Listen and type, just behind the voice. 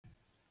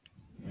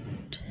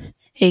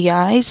Hey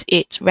guys,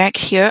 it's Rekt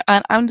here,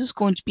 and I'm just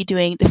going to be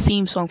doing the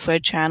theme song for our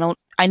channel.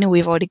 I know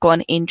we've already got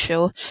an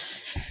intro,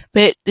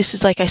 but this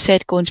is, like I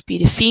said, going to be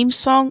the theme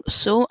song,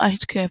 so I'm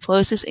just going to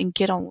pause this and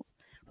get on.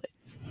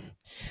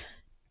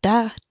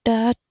 Da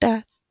da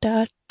da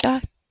da da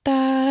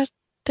da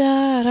da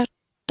da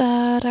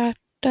da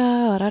da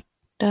da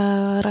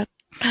da da.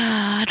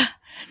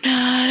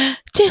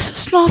 Just a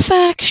small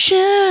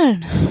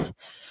faction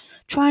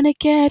trying to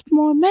get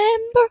more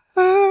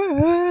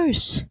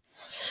members.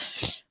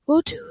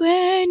 We'll do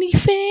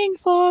anything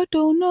for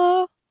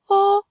donors.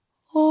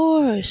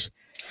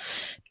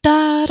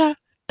 Da da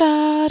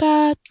da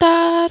da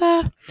da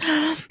da.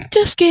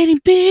 Just getting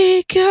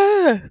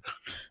bigger.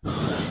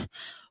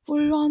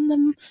 We're on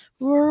the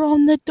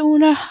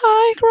donor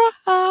high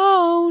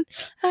ground.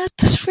 At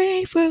this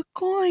rate, we're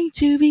going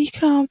to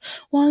become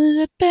one of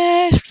the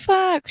best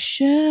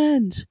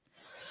factions.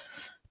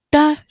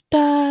 Da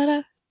da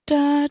da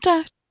da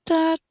da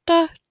da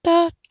da da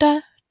da da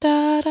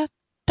da da.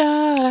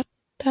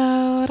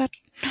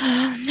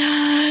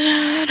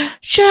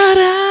 Shut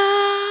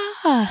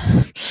up!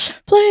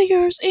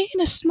 Players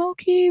in a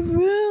smoky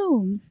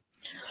room,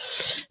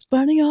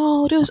 burning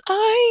all those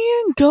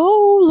iron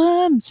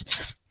golems.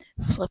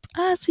 Flip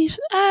at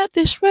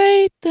this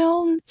rate,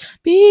 they'll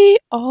be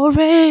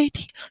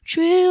already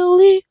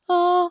trillions.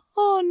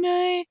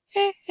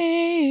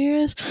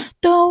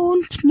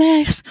 Don't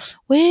mess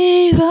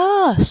with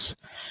us,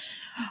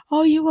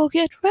 or you will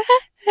get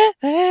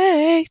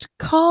wrecked,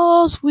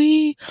 'cause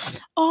we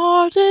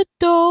are the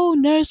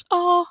Donors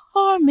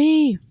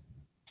Army.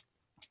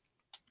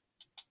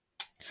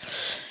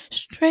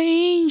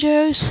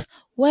 Strangers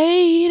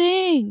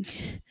waiting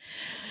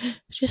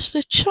just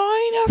to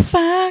join our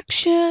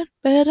faction,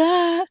 but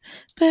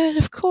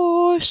of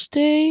course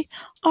they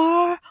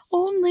are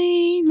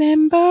only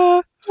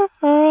members.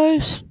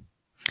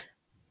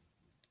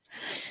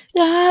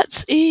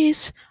 That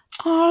is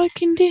our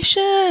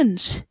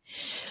conditions.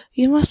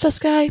 You must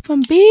subscribe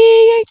and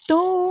be a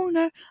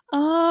donor,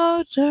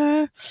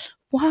 otherwise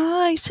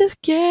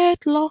just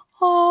get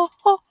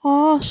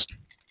lost.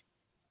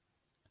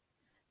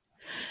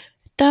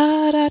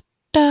 Da da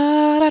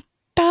da da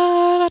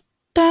da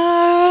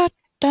da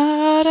da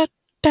da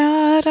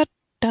da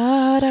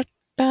da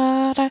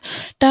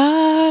da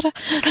da.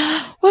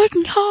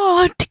 Working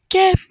hard to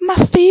get my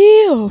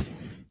feel.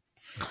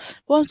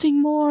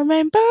 Wanting more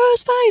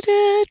members by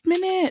the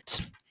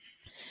minute.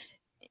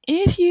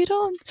 If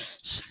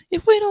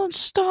we don't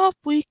stop,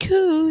 we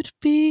could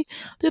be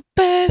the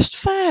best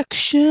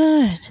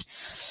faction.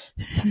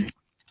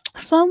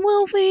 Some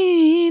will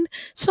win,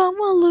 some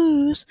will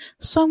lose,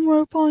 some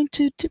are going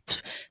to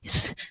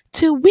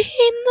win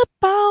the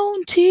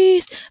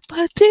bounties,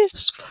 but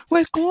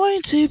we're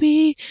going to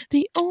be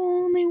the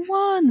only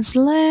ones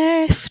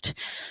left.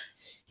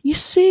 You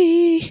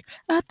see,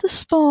 at the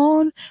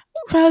spawn,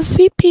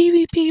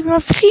 PvP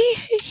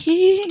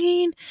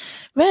ravine,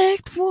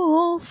 Rekt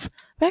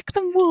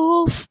and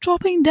Wolf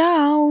dropping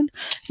down,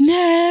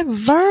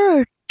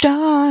 never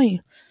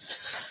die.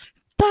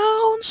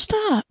 Don't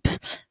stop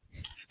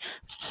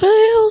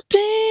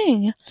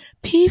building,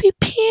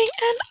 PvPing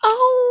and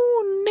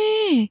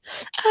owning.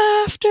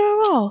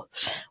 After all,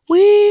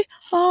 we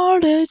are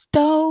the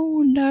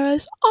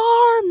Donors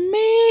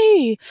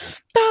Army.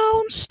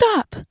 Don't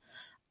stop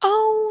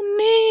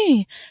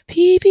owning,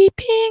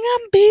 PvPing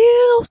and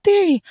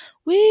building.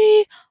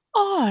 We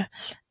are,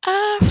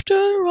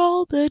 after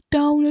all, the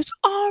Donors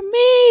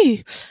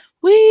Army.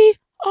 We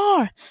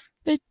are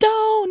the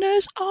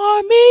Donors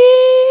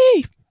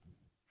Army.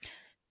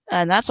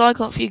 And that's all I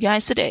got for you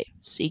guys today.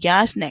 See you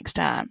guys next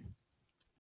time.